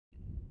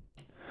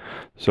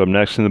So up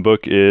next in the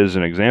book is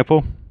an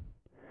example,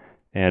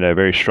 and I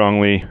very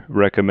strongly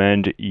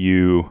recommend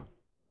you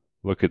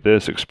look at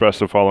this. Express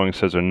the following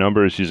sets of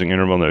numbers using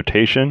interval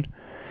notation.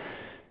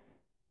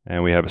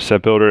 And we have a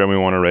set builder, and we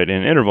want to write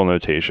in interval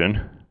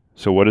notation.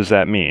 So what does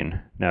that mean?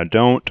 Now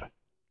don't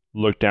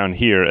look down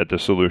here at the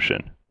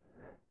solution.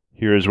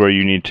 Here is where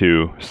you need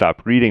to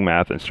stop reading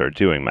math and start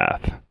doing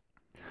math.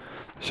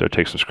 So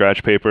take some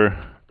scratch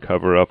paper,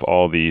 cover up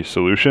all the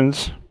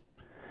solutions,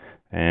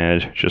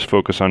 and just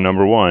focus on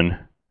number 1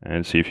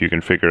 and see if you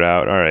can figure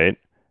out, all right,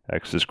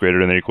 x is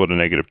greater than or equal to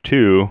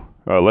 -2,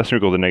 less than or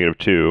equal to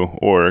 -2,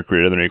 or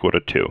greater than or equal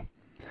to 2.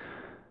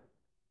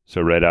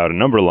 So write out a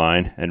number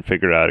line and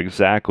figure out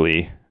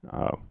exactly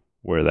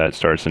where that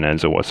starts and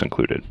ends and what's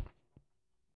included.